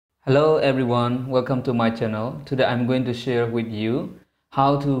Hello everyone, welcome to my channel. Today I'm going to share with you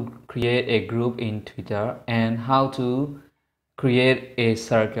how to create a group in Twitter and how to create a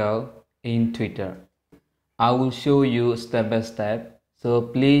circle in Twitter. I will show you step by step. So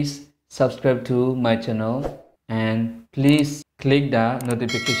please subscribe to my channel and please click the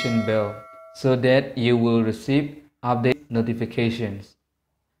notification bell so that you will receive update notifications.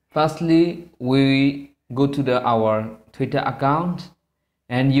 Firstly, we go to our Twitter account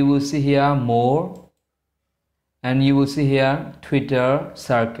and you will see here more and you will see here Twitter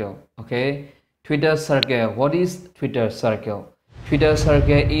circle. Okay, Twitter circle. What is Twitter circle? Twitter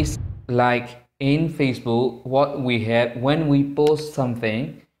circle is like in Facebook what we have when we post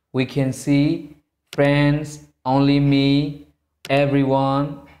something, we can see friends, only me,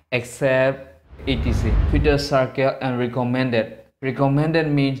 everyone except etc. Twitter circle and recommended. Recommended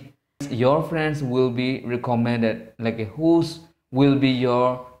means your friends will be recommended, like whose will be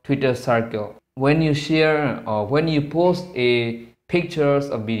your Twitter circle. When you share or when you post a pictures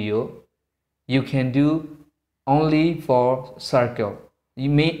or video, you can do only for circle.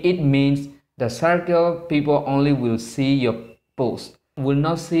 It means the circle people only will see your post, will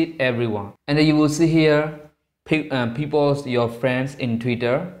not see everyone. And then you will see here people's your friends in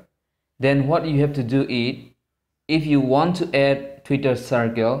Twitter. Then what you have to do is, if you want to add Twitter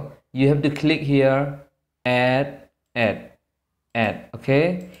circle, you have to click here add.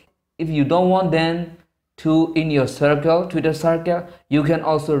 Okay, if you don't want them to in your circle, Twitter circle, you can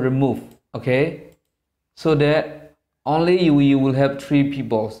also remove. Okay, so that only you will have 3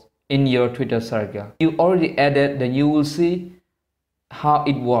 people in your Twitter circle. You already added, then you will see how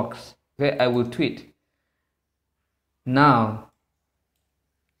it works. Okay, I will tweet. Now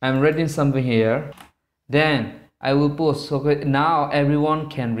I'm writing something here, then I will post. So now everyone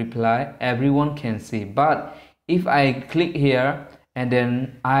can reply, everyone can see. But if I click here and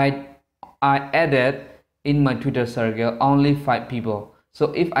then I added in my Twitter circle only 5 people.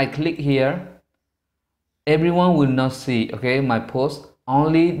 So if I click here, everyone will not see, okay, my post,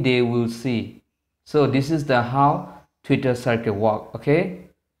 only they will see. So this is the how Twitter circle work, okay?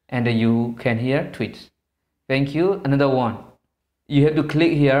 And then you can here tweet. Thank you. Another one, you have to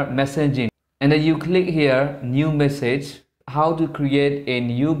click here messaging, and then you click here new message, how to create a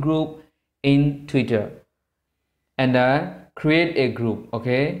new group in Twitter, and create a group.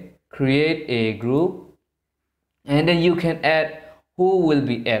 Okay, create a group, and then you can add who will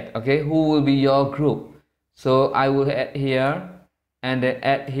be add. Okay, who will be your group. So I will add here and then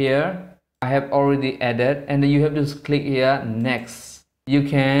add here. I have already added, and then you have to click here next. You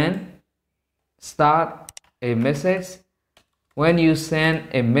can start a message. When you send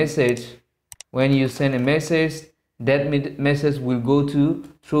a message, that message will go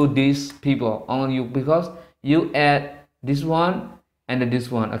through these people on you, because you add this one and this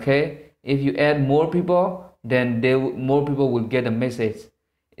one. Okay, if you add more people, then more people will get a message.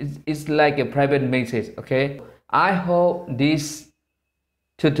 It's like a private message. Okay, I hope this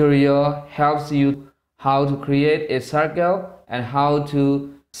tutorial helps you how to create a circle and how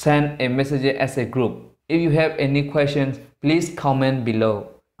to send a message as a group. If you have any questions, please comment below.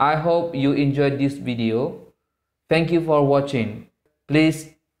 I hope you enjoyed this video. Thank you for watching. Please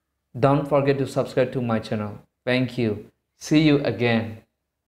don't forget to subscribe to my channel. Thank you. See you again.